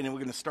kind of saying that we're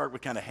going to start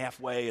with kind of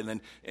halfway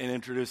and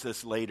introduce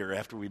this later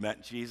after we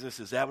met Jesus?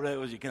 Is that what it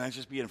was? You kind of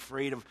just being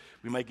afraid of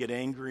we might get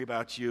angry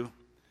about you,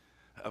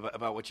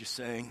 about what you're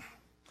saying?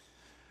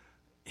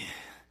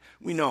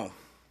 We know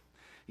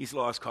these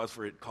laws call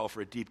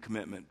for a deep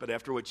commitment, but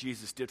after what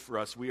Jesus did for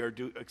us, we are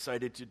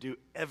excited to do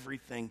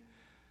everything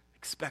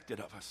expected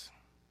of us.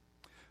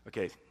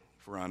 Okay.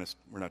 If we're honest,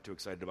 we're not too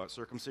excited about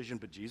circumcision,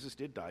 but Jesus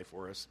did die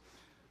for us.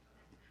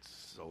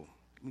 So,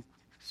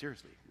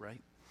 seriously, right?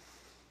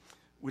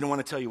 We don't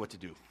want to tell you what to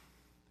do.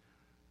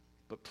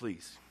 But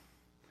please,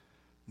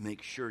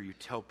 make sure you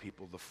tell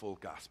people the full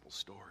gospel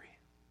story.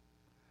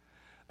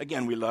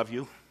 Again, we love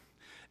you,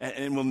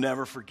 and we'll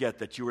never forget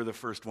that you were the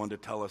first one to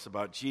tell us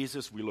about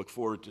Jesus. We look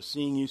forward to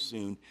seeing you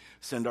soon.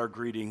 Send our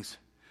greetings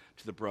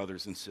to the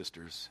brothers and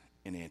sisters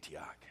in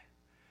Antioch.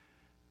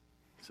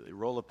 So they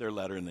roll up their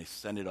letter and they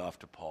send it off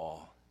to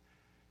Paul,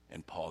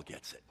 and Paul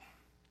gets it.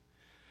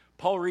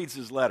 Paul reads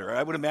his letter.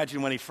 I would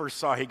imagine when he first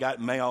saw he got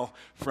mail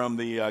from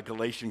the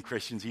Galatian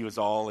Christians, he was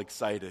all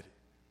excited.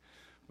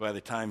 By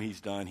the time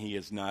he's done, he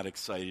is not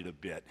excited a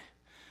bit.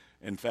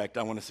 In fact,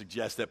 I want to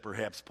suggest that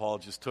perhaps Paul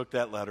just took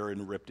that letter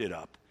and ripped it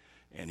up,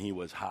 and he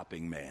was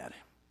hopping mad.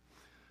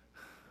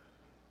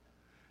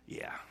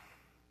 Yeah.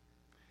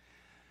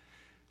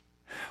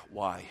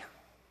 Why?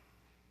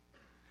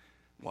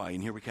 Why?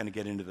 And here we kind of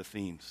get into the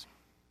themes.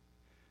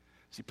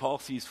 See, Paul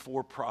sees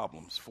four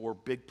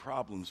big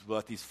problems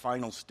about these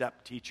final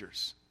step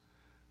teachers.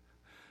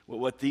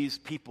 What these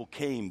people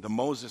came, the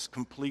Moses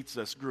Completes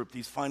Us group,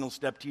 these final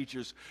step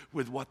teachers,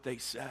 with what they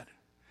said.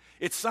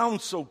 It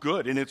sounds so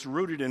good, and it's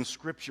rooted in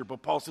Scripture,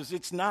 but Paul says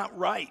it's not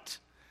right.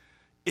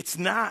 It's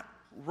not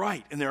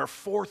right. And there are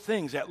four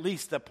things, at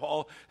least, that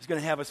Paul is going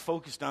to have us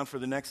focused on for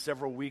the next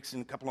several weeks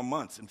and a couple of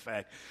months, in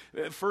fact.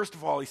 First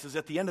of all, he says,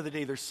 at the end of the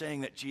day, they're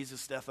saying that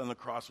Jesus' death on the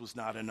cross was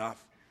not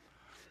enough.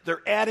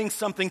 They're adding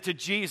something to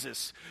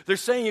Jesus. They're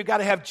saying you got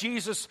to have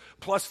Jesus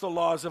plus the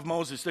laws of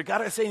Moses.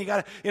 They're saying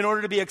in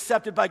order to be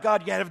accepted by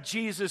God, you got to have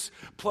Jesus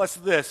plus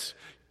this.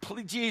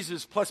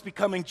 Jesus plus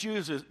becoming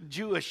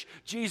Jewish.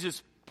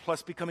 Jesus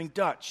plus becoming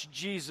Dutch,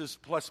 Jesus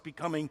plus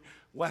becoming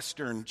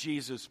Western,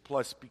 Jesus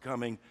plus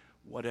becoming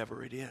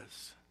whatever it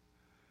is.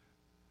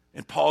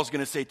 And Paul's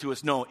going to say to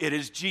us, no, it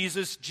is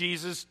Jesus,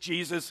 Jesus,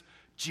 Jesus,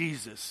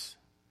 Jesus.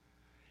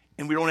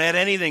 And we don't add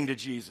anything to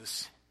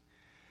Jesus.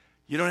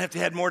 You don't have to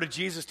add more to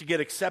Jesus to get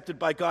accepted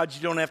by God.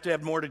 You don't have to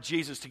add more to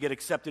Jesus to get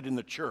accepted in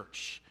the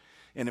church.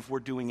 And if we're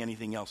doing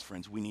anything else,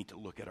 friends, we need to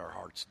look at our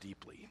hearts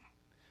deeply.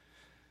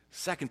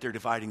 Second, they're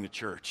dividing the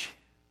church.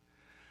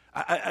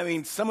 I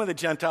mean, some of the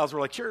Gentiles were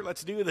like, sure,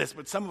 let's do this.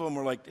 But some of them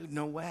were like, dude,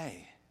 no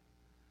way.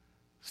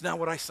 It's not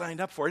what I signed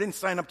up for. I didn't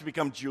sign up to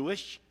become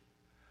Jewish.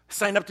 I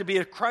signed up to be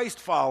a Christ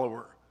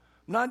follower.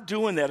 I'm not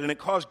doing that, and it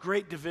caused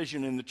great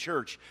division in the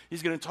church.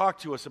 He's going to talk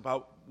to us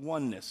about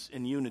oneness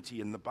and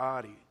unity in the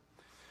body.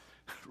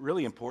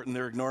 Really important,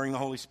 they're ignoring the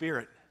Holy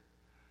Spirit.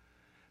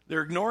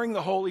 They're ignoring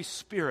the Holy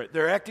Spirit.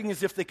 They're acting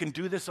as if they can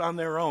do this on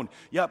their own.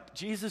 Yep,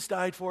 Jesus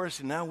died for us,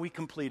 and now we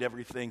complete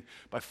everything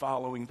by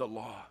following the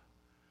law.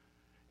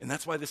 And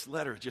that's why this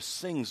letter just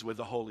sings with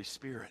the Holy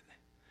Spirit.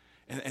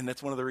 And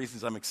that's one of the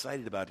reasons I'm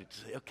excited about it, to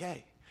say,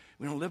 okay,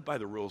 we don't live by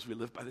the rules, we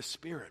live by the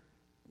Spirit.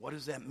 What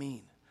does that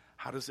mean?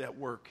 How does that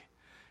work?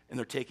 And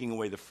they're taking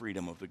away the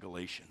freedom of the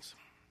Galatians.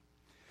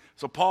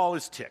 So Paul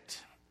is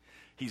ticked.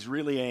 He's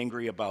really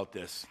angry about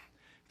this.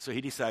 So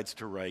he decides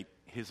to write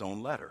his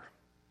own letter.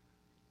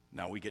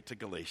 Now we get to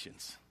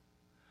Galatians.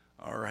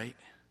 All right.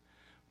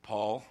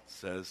 Paul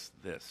says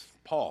this.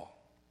 Paul,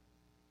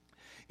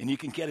 and you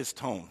can get his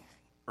tone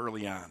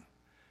early on.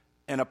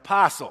 An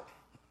apostle.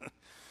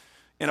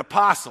 An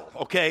apostle,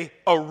 okay?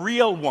 A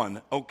real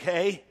one,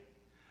 okay?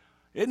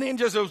 It ain't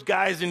just those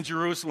guys in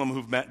Jerusalem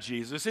who've met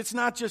Jesus. It's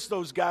not just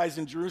those guys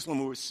in Jerusalem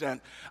who were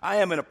sent. I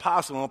am an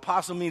apostle. An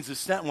apostle means the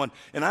sent one,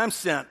 and I'm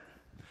sent.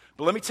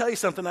 But let me tell you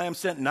something. I am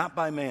sent not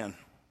by man.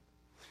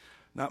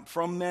 Not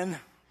from men,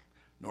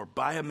 nor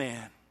by a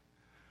man.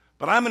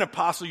 But I'm an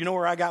apostle. You know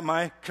where I got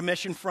my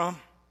commission from?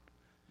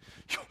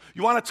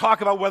 You want to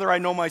talk about whether I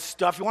know my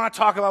stuff? You want to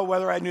talk about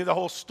whether I knew the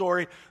whole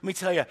story? Let me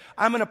tell you,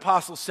 I'm an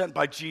apostle sent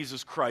by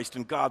Jesus Christ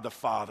and God the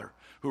Father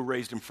who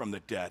raised him from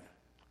the dead.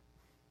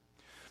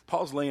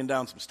 Paul's laying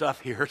down some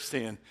stuff here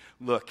saying,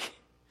 look,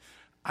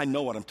 I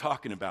know what I'm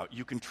talking about.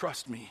 You can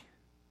trust me.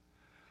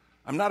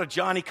 I'm not a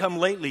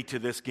Johnny-come-lately to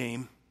this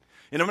game.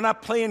 And I'm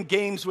not playing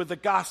games with the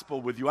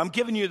gospel with you. I'm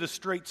giving you the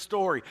straight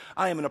story.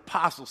 I am an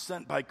apostle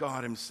sent by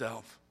God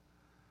himself.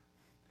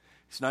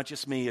 It's not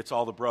just me, it's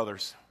all the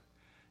brothers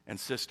and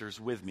sisters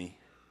with me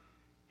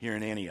here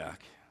in Antioch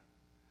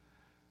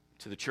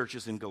to the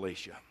churches in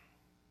Galatia.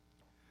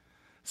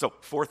 So,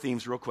 4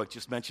 themes real quick,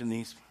 just mention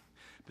these.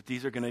 But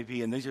these are going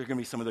to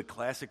be some of the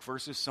classic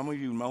verses. Some of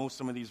you know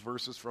some of these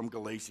verses from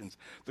Galatians.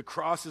 The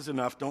cross is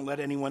enough. Don't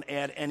let anyone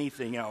add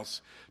anything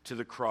else to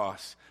the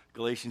cross.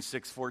 Galatians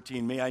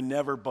 6:14, may I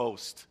never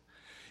boast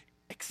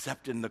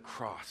except in the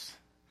cross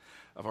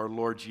of our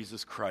Lord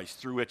Jesus Christ,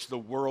 through which the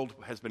world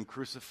has been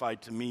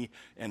crucified to me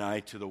and I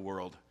to the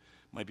world.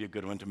 Might be a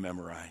good one to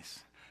memorize.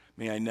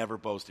 May I never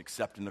boast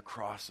except in the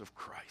cross of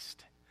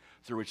Christ,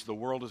 through which the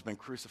world has been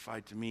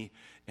crucified to me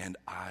and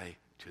I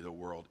to the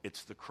world.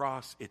 It's the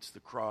cross, it's the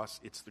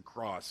cross, it's the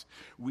cross.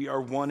 We are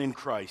one in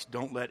Christ.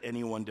 Don't let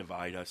anyone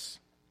divide us.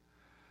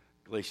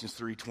 Galatians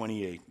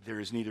 3:28, there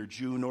is neither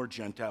Jew nor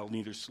Gentile,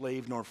 neither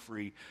slave nor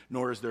free,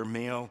 nor is there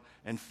male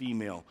and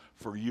female,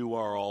 for you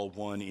are all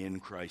one in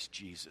Christ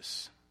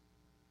Jesus.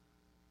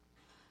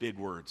 Big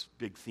words,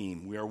 big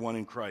theme. We are one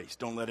in Christ.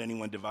 Don't let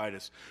anyone divide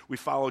us. We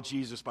follow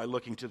Jesus by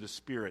looking to the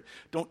Spirit.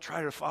 Don't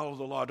try to follow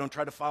the law. Don't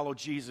try to follow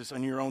Jesus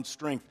on your own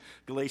strength.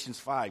 Galatians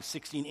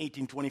 5:16,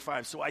 18,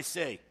 25. So I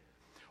say,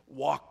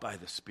 walk by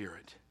the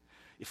Spirit.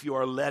 If you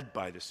are led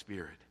by the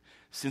Spirit,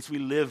 since we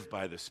live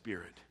by the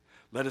Spirit,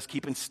 let us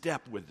keep in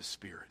step with the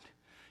Spirit.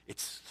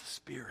 It's the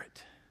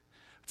Spirit.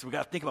 So we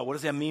got to think about, what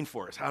does that mean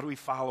for us? How do we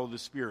follow the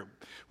Spirit?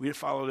 We need to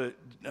follow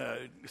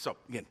so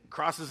again,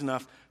 cross is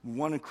enough.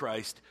 One in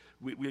Christ.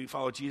 We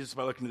follow Jesus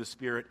by looking to the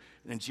Spirit,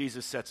 and then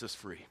Jesus sets us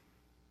free.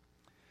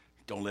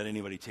 Don't let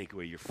anybody take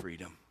away your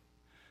freedom.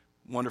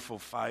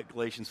 Wonderful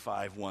Galatians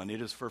 5:1. It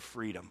is for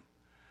freedom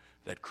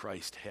that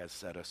Christ has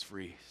set us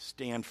free.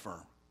 Stand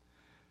firm,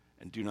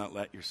 and do not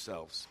let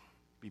yourselves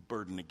be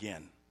burdened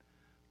again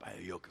by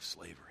a yoke of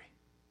slavery.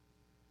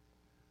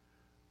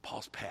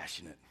 Paul's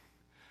passionate.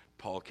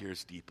 Paul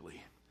cares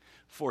deeply.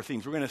 4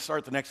 themes. We're going to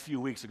start the next few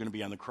weeks are going to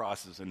be on the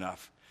cross is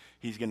enough.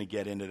 He's going to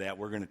get into that.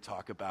 We're going to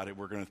talk about it.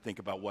 We're going to think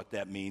about what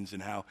that means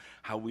and how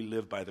we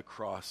live by the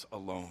cross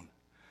alone.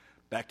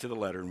 Back to the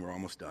letter, and we're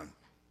almost done.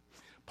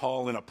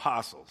 Paul, an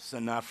apostle,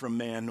 sent not from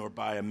man nor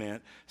by a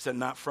man, sent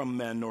not from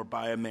men nor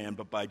by a man,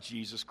 but by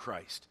Jesus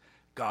Christ,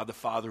 God the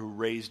Father who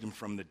raised him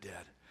from the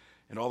dead.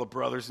 And all the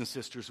brothers and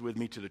sisters with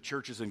me to the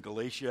churches in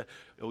Galatia,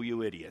 oh,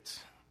 you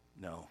idiots.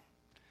 No.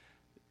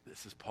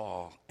 This is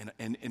Paul.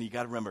 And you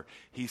got to remember,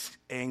 he's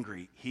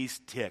angry. He's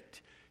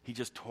ticked. He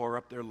just tore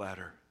up their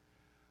letter.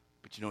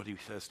 But you know what he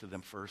says to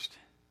them first?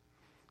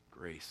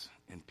 Grace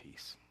and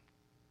peace.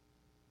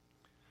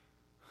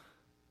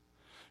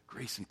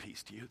 Grace and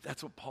peace to you.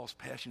 That's what Paul's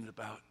passionate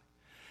about.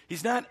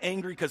 He's not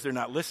angry because they're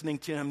not listening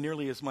to him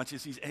nearly as much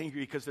as he's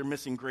angry because they're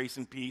missing grace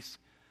and peace.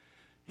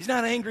 He's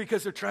not angry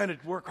because they're trying to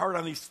work hard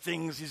on these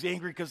things. He's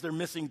angry because they're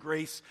missing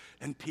grace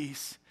and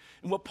peace.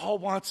 And what Paul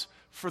wants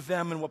for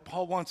them and what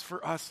Paul wants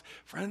for us,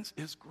 friends,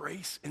 is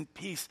grace and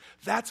peace.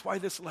 That's why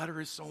this letter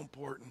is so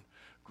important.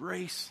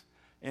 Grace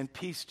and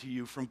peace to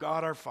you from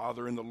God our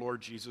Father and the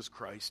Lord Jesus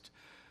Christ,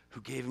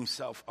 who gave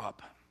himself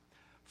up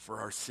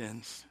for our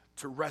sins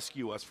to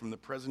rescue us from the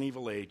present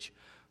evil age,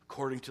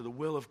 according to the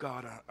will of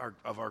God,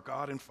 of our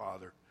God and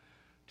Father,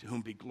 to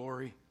whom be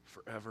glory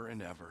forever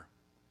and ever.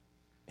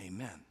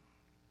 Amen.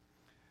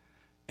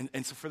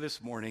 And so for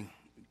this morning,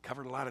 we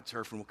covered a lot of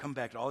turf, and we'll come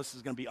back to all this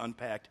is going to be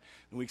unpacked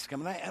in weeks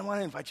coming. I want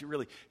to invite you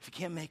really, if you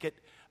can't make it,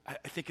 I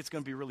think it's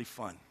going to be really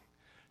fun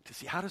to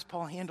see how does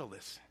Paul handle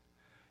this?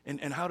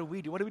 And how do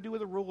we do? What do we do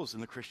with the rules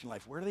in the Christian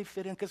life? Where do they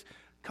fit in? Because,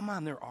 come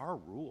on, there are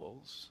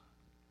rules.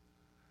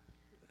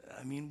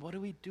 I mean, what do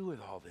we do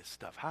with all this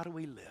stuff? How do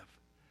we live?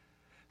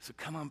 So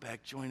come on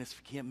back, join us if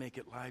you can't make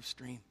it live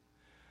stream.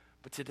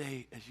 But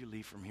today, as you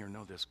leave from here,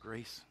 know this: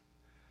 grace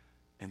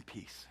and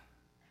peace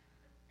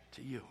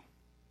to you.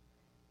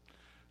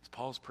 It's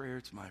Paul's prayer,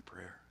 it's my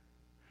prayer,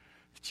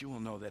 that you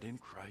will know that in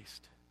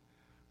Christ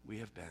we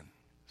have been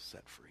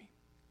set free.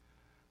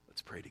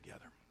 Let's pray together.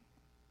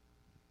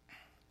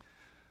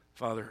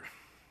 Father,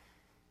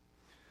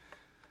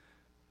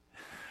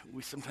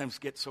 we sometimes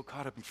get so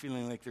caught up in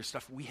feeling like there's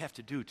stuff we have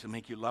to do to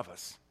make you love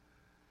us.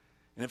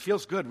 And it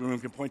feels good when we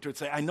can point to it and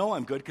say, I know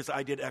I'm good because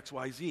I did X,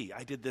 Y, Z.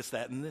 I did this,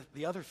 that, and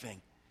the other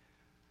thing.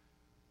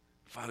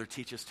 Father,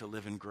 teach us to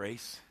live in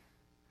grace,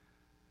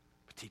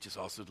 but teach us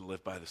also to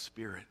live by the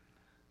Spirit.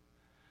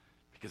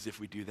 Because if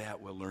we do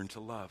that, we'll learn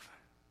to love.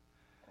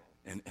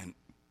 And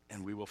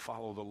we will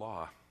follow the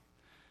law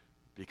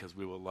because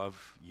we will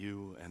love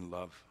you and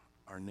love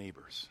our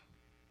neighbors.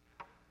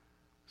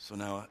 So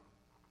now,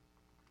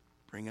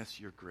 bring us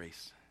your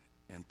grace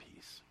and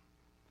peace.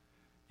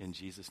 In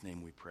Jesus'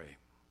 name we pray.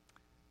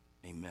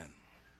 Amen.